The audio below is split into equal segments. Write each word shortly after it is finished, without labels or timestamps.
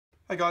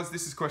Hey guys,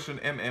 this is question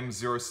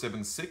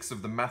MM076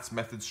 of the Maths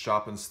Methods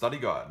Sharpened Study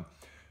Guide.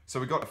 So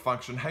we got a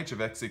function h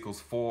of x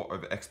equals 4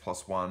 over x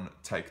plus 1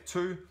 take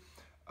 2,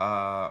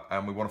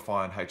 and we want to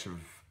find h of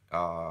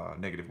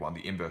negative 1,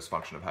 the inverse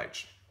function of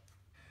h.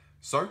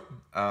 So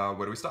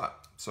where do we start?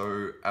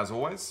 So as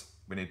always,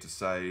 we need to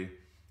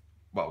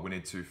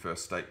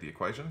first state the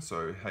equation.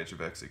 So h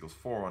of x equals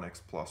 4 on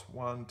x plus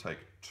 1 take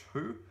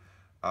 2.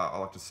 I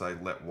like to say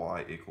let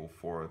y equal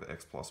 4 over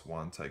x plus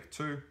 1 take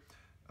 2.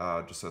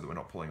 Just so that we're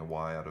not pulling a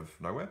y out of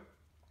nowhere.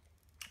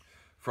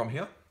 From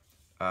here,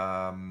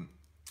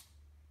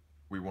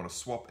 we want to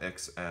swap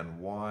x and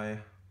y,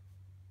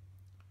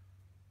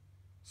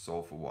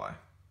 solve for y.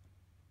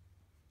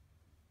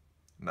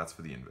 And that's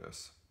for the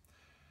inverse.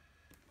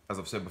 As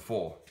I've said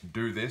before,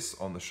 do this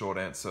on the short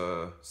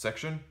answer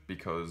section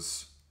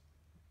because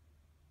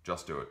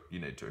just do it, you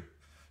need to.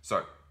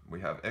 So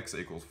we have x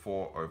equals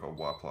 4 over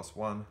y plus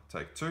 1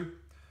 take 2.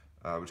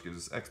 Which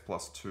gives us x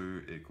plus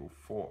 2 equal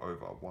 4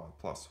 over y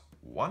plus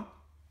 1.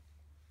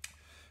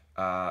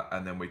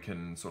 And then we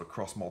can sort of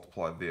cross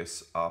multiply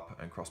this up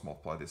and cross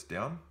multiply this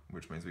down,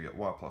 which means we get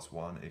y plus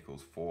 1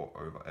 equals 4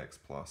 over x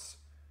plus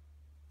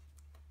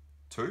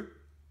 2,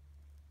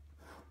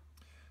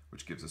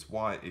 which gives us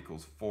y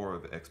equals 4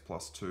 over x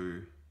plus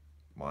 2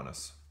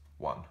 minus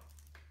 1.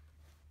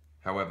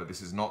 However,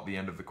 this is not the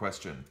end of the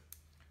question.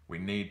 We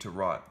need to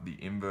write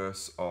the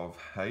inverse of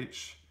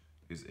h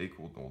is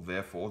equal, or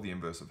therefore the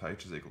inverse of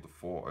h is equal to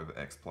 4 over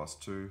x plus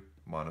 2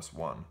 minus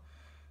 1.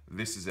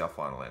 This is our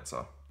final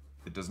answer.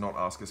 It does not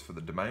ask us for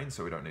the domain,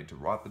 so we don't need to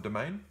write the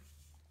domain,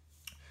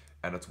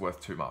 and it's worth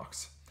 2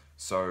 marks.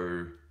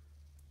 So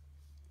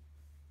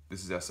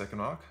this is our second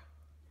mark,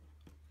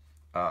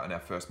 and our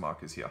first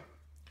mark is here.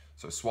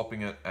 So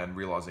swapping it and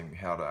realizing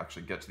how to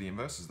actually get to the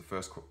inverse is the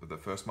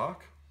first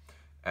mark,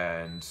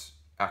 and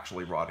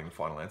actually writing the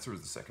final answer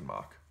is the second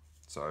mark.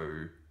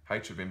 So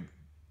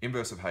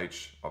inverse of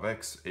h of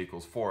x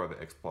equals 4 over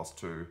x plus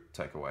 2,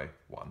 take away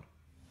 1.